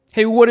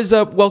Hey, what is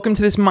up? Welcome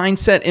to this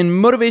Mindset and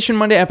Motivation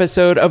Monday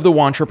episode of the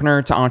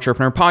Wantrepreneur to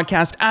Entrepreneur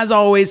podcast. As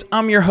always,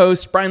 I'm your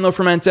host, Brian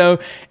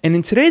Lofermento, and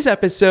in today's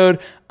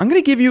episode, I'm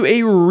going to give you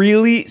a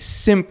really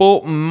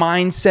simple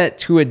mindset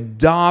to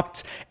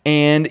adopt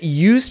and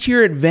use to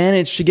your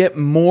advantage to get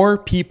more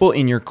people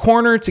in your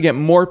corner, to get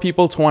more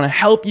people to want to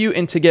help you,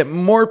 and to get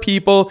more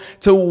people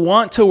to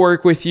want to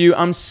work with you.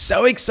 I'm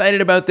so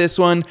excited about this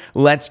one.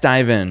 Let's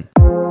dive in.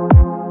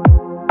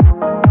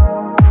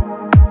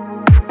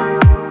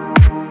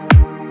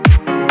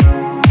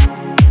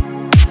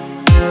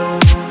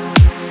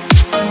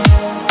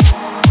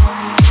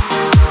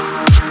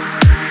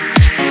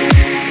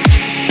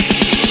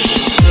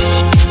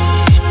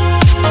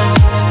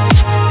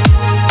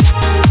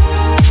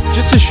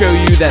 To show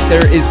you that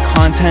there is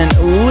content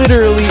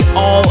literally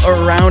all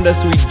around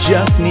us. We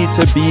just need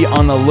to be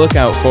on the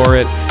lookout for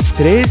it.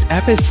 Today's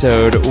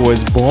episode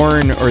was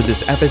born, or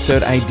this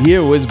episode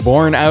idea was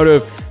born out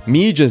of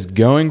me just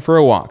going for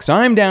a walk. So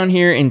I'm down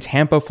here in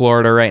Tampa,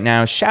 Florida right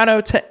now. Shout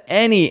out to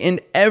any and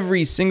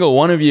every single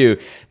one of you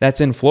that's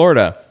in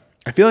Florida.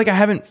 I feel like I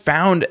haven't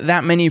found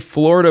that many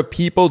Florida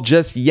people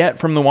just yet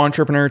from the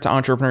Wantrepreneur to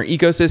Entrepreneur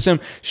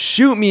ecosystem.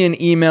 Shoot me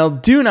an email.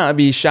 Do not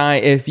be shy.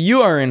 If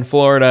you are in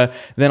Florida,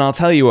 then I'll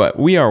tell you what,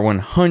 we are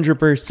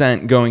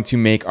 100% going to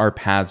make our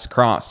paths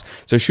cross.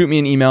 So shoot me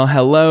an email,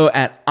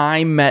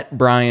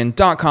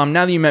 hello@imetbrian.com.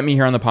 Now that you met me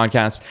here on the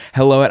podcast,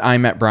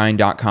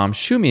 hello@imetbrian.com.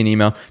 Shoot me an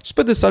email. Just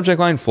put the subject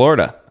line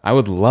Florida. I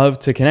would love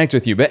to connect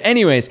with you. But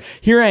anyways,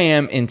 here I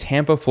am in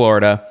Tampa,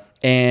 Florida.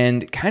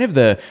 And kind of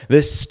the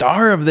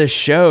star of the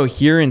show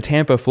here in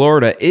Tampa,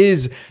 Florida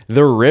is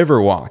the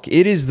Riverwalk.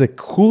 It is the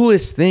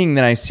coolest thing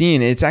that I've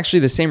seen. It's actually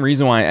the same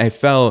reason why I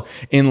fell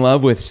in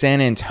love with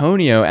San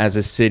Antonio as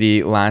a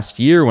city last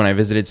year when I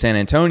visited San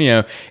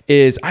Antonio,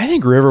 is I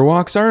think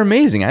Riverwalks are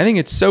amazing. I think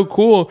it's so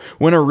cool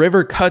when a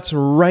river cuts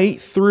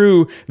right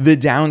through the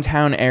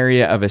downtown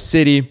area of a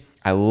city.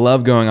 I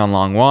love going on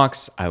long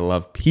walks. I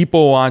love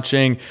people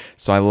watching.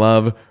 So I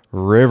love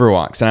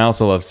Riverwalks. And I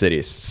also love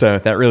cities. So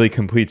that really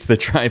completes the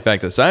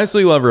trifecta. So I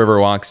absolutely love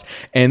Riverwalks.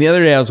 And the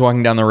other day I was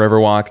walking down the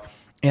Riverwalk,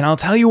 and I'll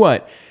tell you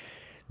what,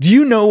 do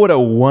you know what a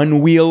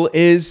one wheel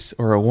is,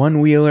 or a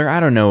one wheeler? I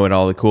don't know what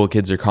all the cool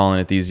kids are calling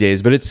it these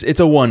days, but it's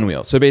a one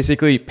wheel. So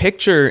basically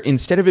picture,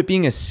 instead of it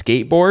being a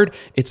skateboard,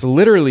 it's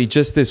literally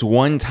just this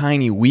one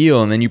tiny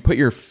wheel. And then you put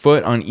your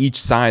foot on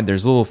each side.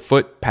 There's little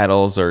foot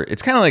pedals, or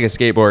it's kind of like a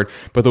skateboard,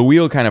 but the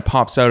wheel kind of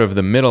pops out of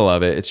the middle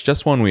of it. It's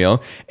just one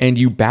wheel, and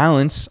you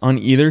balance on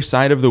either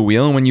side of the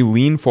wheel. And when you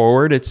lean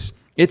forward, it's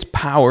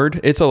powered,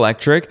 it's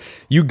electric,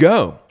 you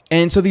go.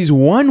 And so these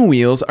one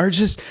wheels are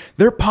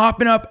they're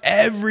popping up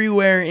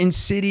everywhere in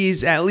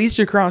cities, at least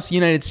across the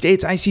United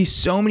States. I see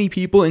so many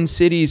people in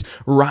cities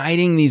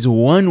riding these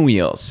one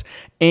wheels.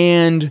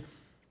 And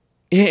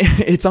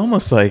it's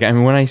almost like, I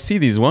mean, when I see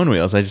these one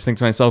wheels, I just think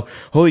to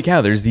myself, holy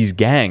cow, there's these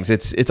gangs.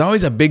 It's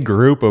always a big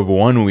group of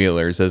one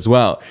wheelers as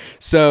well.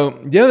 So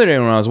the other day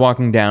when I was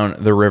walking down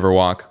the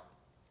Riverwalk,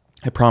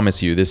 I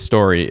promise you, this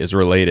story is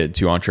related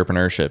to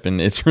entrepreneurship, and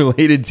it's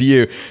related to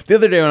you. The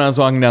other day when I was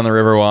walking down the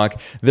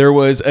Riverwalk, there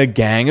was a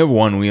gang of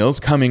one wheels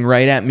coming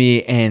right at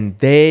me, and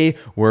they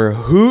were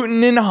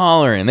hooting and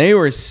hollering. They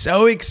were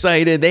so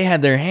excited. They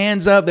had their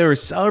hands up. They were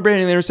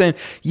celebrating. They were saying,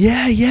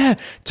 yeah,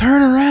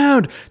 turn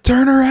around,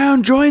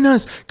 join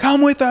us,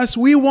 come with us.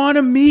 We want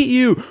to meet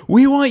you.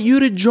 We want you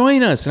to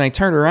join us. And I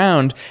turned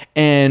around,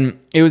 and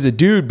it was a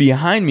dude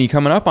behind me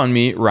coming up on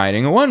me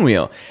riding a one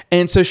wheel.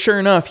 And so sure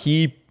enough,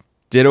 he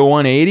did a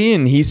 180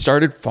 and he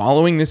started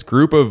following this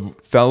group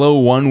of fellow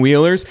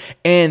one-wheelers,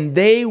 and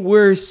they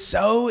were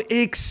so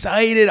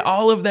excited.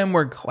 All of them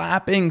were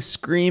clapping,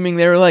 screaming.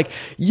 They were like,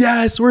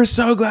 yes, we're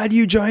so glad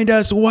you joined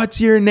us.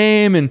 What's your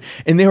name? And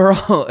they were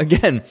all,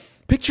 again,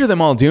 picture them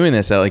all doing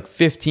this at like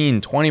 15,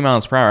 20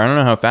 miles per hour. I don't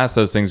know how fast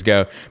those things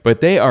go, but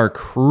they are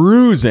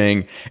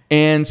cruising.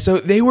 And so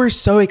they were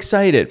so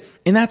excited.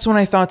 And that's when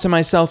I thought to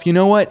myself, you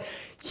know what?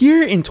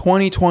 Here in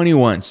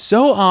 2021,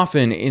 so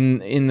often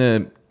in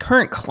the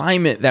current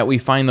climate that we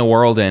find the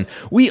world in,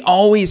 we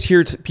always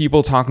hear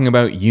people talking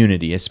about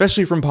unity,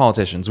 especially from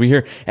politicians. We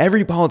hear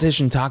every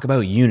politician talk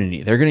about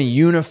unity. They're going to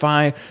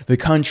unify the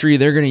country.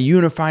 They're going to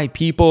unify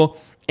people.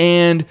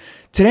 And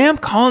today I'm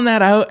calling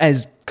that out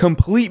as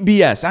complete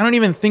BS. I don't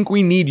even think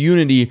we need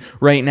unity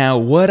right now.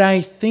 What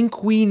I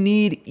think we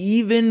need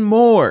even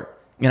more,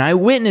 and I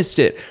witnessed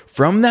it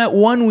from that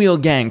one wheel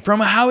gang, from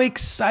how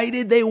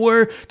excited they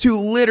were to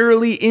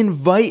literally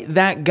invite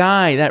that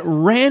guy, that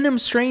random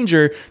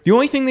stranger. The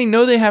only thing they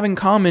know they have in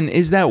common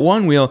is that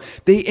one wheel.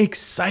 They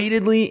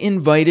excitedly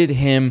invited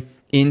him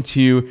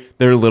into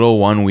their little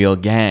one wheel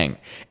gang.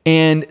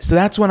 And so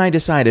that's when I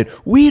decided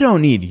we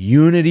don't need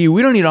unity.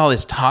 We don't need all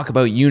this talk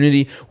about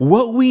unity.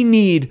 What we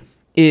need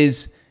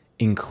is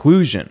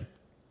inclusion.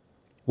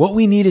 What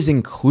we need is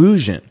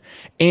inclusion.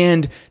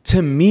 And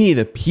to me,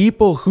 the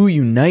people who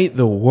unite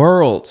the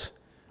world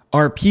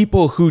are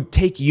people who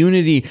take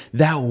unity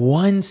that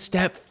one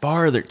step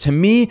farther. To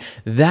me,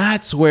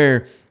 that's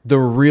where the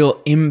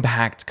real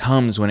impact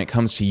comes when it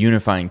comes to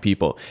unifying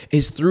people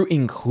is through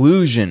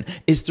inclusion,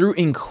 is through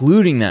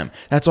including them.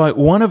 That's why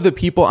one of the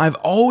people I've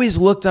always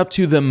looked up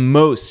to the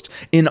most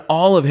in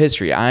all of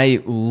history, I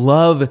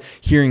love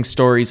hearing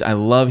stories, I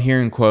love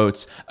hearing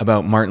quotes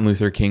about Martin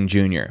Luther King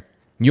Jr.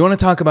 You want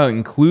to talk about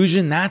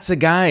inclusion? That's a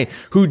guy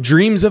who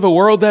dreams of a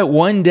world that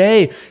one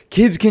day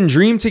kids can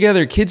dream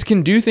together, kids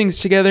can do things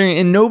together,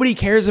 and nobody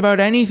cares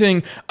about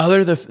anything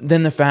other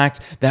than the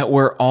fact that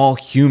we're all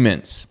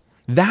humans.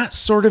 That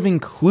sort of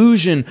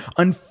inclusion,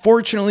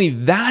 unfortunately,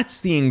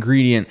 that's the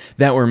ingredient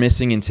that we're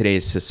missing in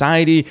today's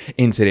society,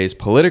 in today's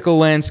political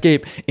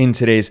landscape, in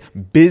today's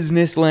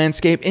business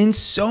landscape, in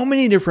so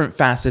many different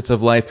facets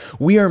of life.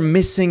 We are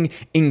missing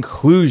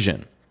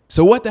inclusion.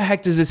 So what the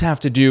heck does this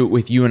have to do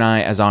with you and I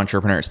as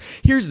entrepreneurs?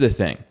 Here's the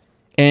thing.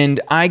 And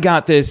I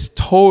got this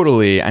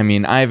totally,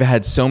 I've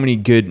had so many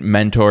good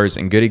mentors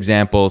and good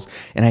examples.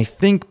 And I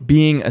think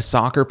being a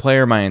soccer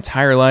player my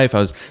entire life, I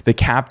was the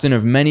captain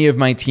of many of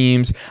my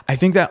teams. I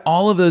think that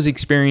all of those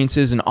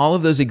experiences and all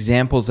of those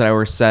examples that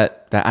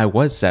I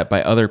was set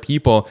by other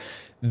people,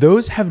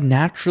 those have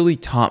naturally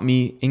taught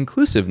me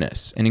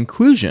inclusiveness and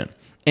inclusion.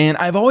 And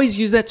I've always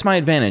used that to my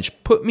advantage.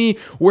 Put me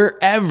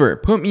wherever.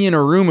 Put me in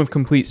a room of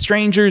complete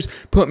strangers.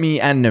 Put me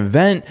at an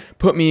event.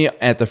 Put me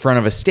at the front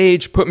of a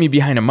stage. Put me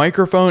behind a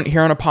microphone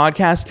here on a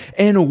podcast.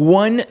 And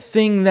one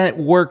thing that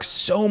works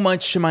so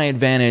much to my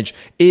advantage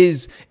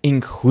is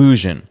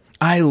inclusion.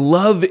 I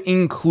love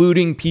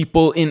including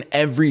people in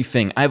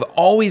everything. I've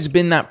always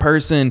been that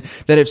person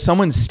that if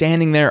someone's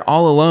standing there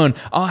all alone,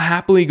 I'll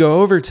happily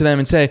go over to them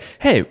and say,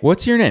 hey,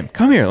 what's your name?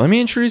 Come here. Let me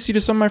introduce you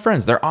to some of my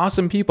friends. They're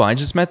awesome people. I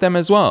just met them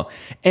as well.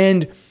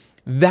 And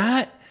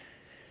that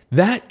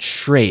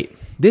trait,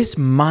 this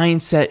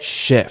mindset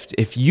shift,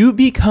 if you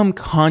become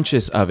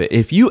conscious of it,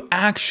 if you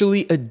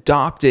actually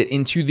adopt it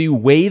into the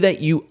way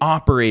that you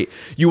operate,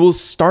 you will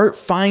start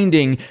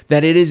finding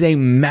that it is a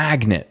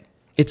magnet.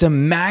 It's a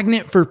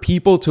magnet for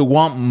people to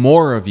want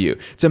more of you.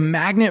 It's a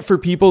magnet for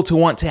people to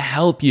want to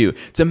help you.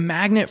 It's a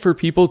magnet for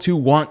people to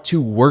want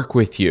to work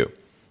with you.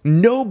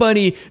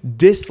 Nobody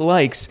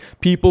dislikes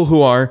people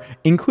who are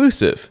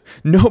inclusive.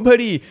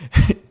 Nobody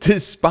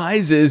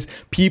despises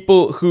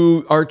people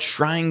who are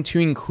trying to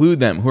include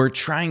them, who are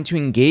trying to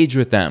engage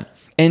with them.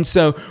 And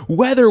so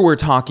whether we're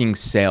talking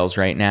sales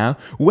right now,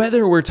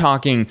 whether we're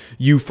talking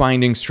you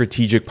finding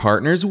strategic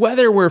partners,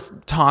 whether we're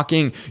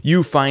talking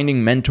you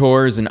finding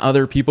mentors and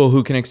other people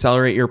who can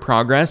accelerate your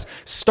progress,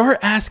 start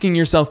asking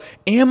yourself,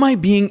 am I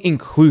being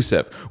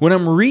inclusive? When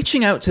I'm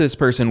reaching out to this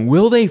person,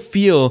 will they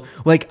feel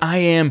like I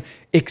am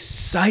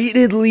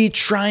excitedly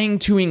trying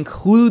to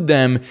include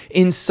them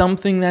in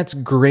something that's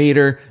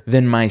greater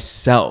than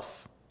myself?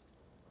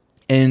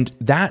 And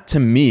that, to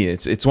me,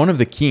 it's one of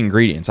the key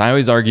ingredients. I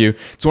always argue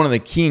it's one of the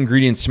key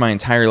ingredients to my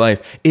entire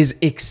life is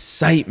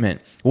excitement.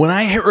 When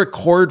I hit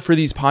record for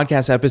these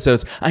podcast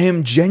episodes, I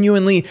am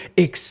genuinely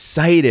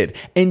excited,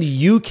 and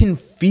you can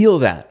feel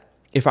that.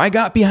 If I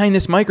got behind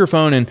this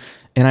microphone and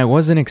I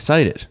wasn't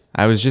excited,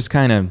 I was just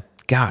kind of,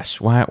 gosh,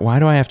 why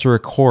do I have to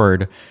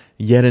record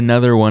yet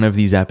another one of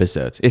these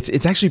episodes?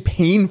 It's actually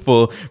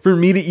painful for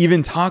me to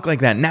even talk like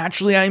that.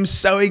 Naturally, I'm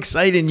so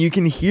excited. You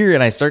can hear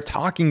it. I start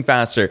talking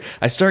faster.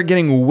 I start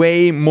getting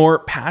way more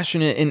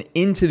passionate and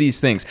into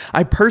these things.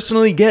 I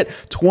personally get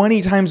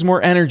 20 times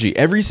more energy.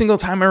 Every single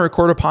time I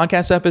record a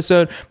podcast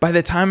episode, by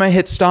the time I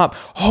hit stop,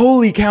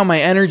 holy cow, my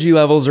energy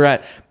levels are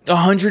at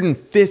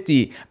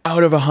 150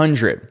 out of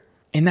 100.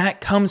 And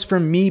that comes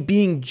from me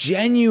being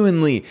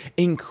genuinely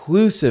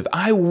inclusive.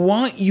 I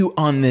want you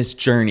on this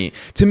journey.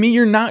 To me,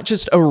 you're not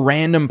just a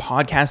random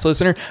podcast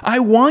listener. I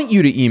want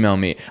you to email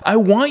me. I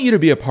want you to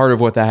be a part of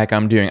what the heck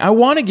I'm doing. I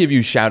want to give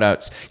you shout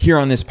outs here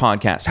on this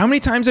podcast. How many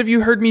times have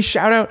you heard me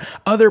shout out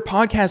other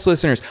podcast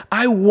listeners?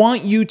 I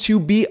want you to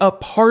be a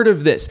part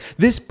of this.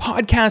 This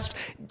podcast,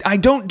 I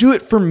don't do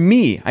it for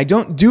me. I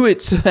don't do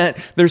it so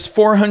that there's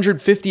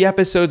 450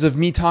 episodes of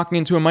me talking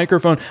into a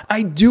microphone.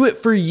 I do it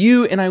for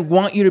you, and I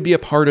want you to be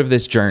a part of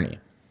this journey.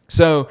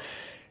 So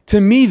to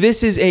me,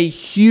 this is a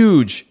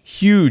huge,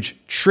 huge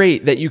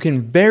trait that you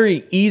can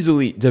very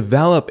easily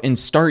develop and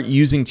start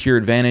using to your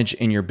advantage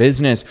in your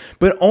business,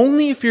 but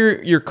only if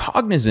you're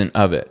cognizant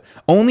of it.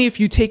 Only if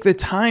you take the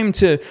time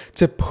to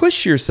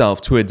push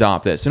yourself to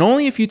adopt this, and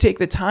only if you take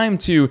the time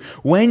to,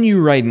 when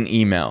you write an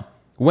email,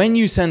 when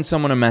you send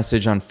someone a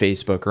message on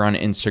Facebook or on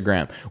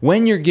Instagram,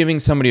 when you're giving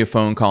somebody a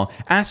phone call,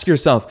 ask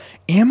yourself,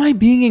 am I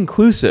being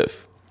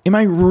inclusive? Am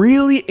I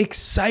really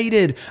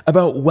excited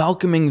about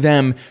welcoming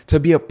them to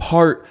be a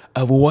part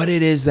of what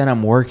it is that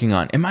I'm working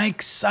on? Am I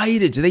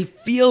excited? Do they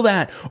feel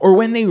that? Or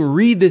when they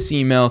read this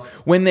email,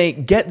 when they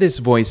get this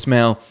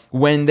voicemail,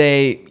 when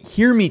they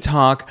hear me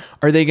talk,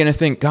 are they going to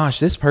think, gosh,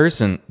 this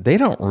person, they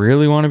don't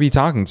really want to be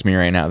talking to me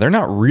right now. They're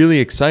not really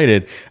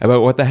excited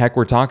about what the heck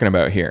we're talking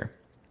about here.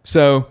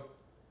 So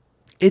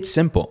it's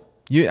simple.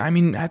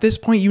 At this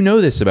point, you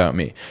know this about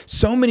me.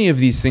 So many of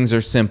these things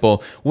are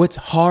simple. What's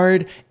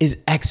hard is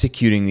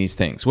executing these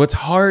things. What's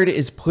hard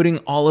is putting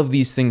all of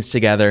these things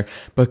together.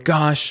 But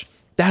gosh,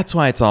 That's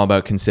why it's all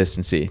about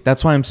consistency.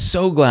 That's why I'm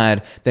so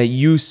glad that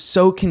you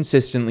so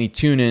consistently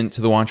tune in to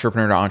the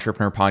Wantrepreneur to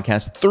Entrepreneur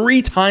podcast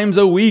 3 times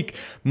a week,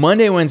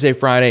 Monday, Wednesday,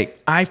 Friday.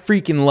 I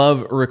freaking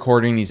love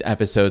recording these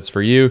episodes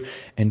for you.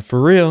 And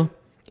for real,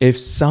 if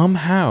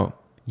somehow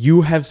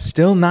you have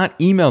still not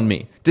emailed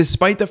me,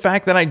 despite the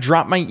fact that I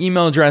drop my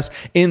email address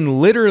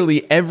in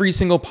literally every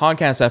single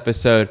podcast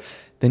episode,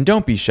 then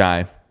don't be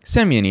shy.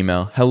 Send me an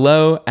email,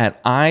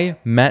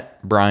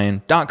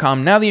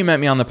 hello@imetbrian.com. Now that you met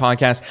me on the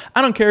podcast,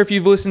 I don't care if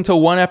you've listened to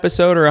 1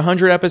 episode or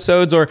 100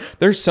 episodes, or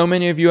there's so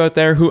many of you out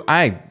there who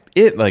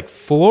it like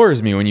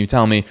floors me when you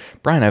tell me,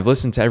 Brian, I've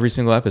listened to every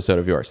single episode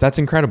of yours. That's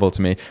incredible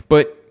to me.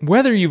 But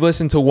whether you've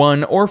listened to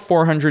 1 or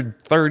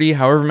 430,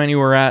 however many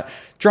we're at,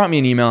 drop me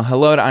an email,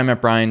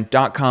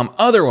 hello@imetbrian.com.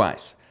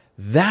 Otherwise,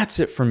 that's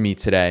it from me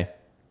today.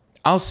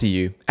 I'll see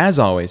you, as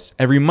always,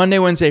 every Monday,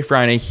 Wednesday,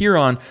 Friday here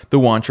on the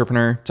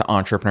Wantrepreneur to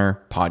Entrepreneur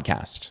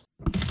podcast.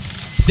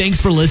 Thanks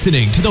for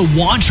listening to the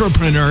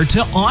Wantrepreneur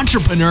to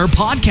Entrepreneur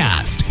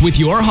podcast with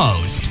your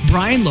host,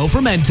 Brian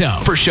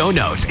Lofermento. For show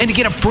notes and to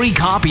get a free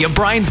copy of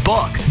Brian's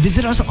book,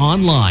 visit us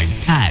online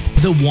at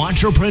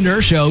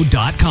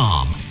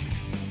thewantrepreneurshow.com.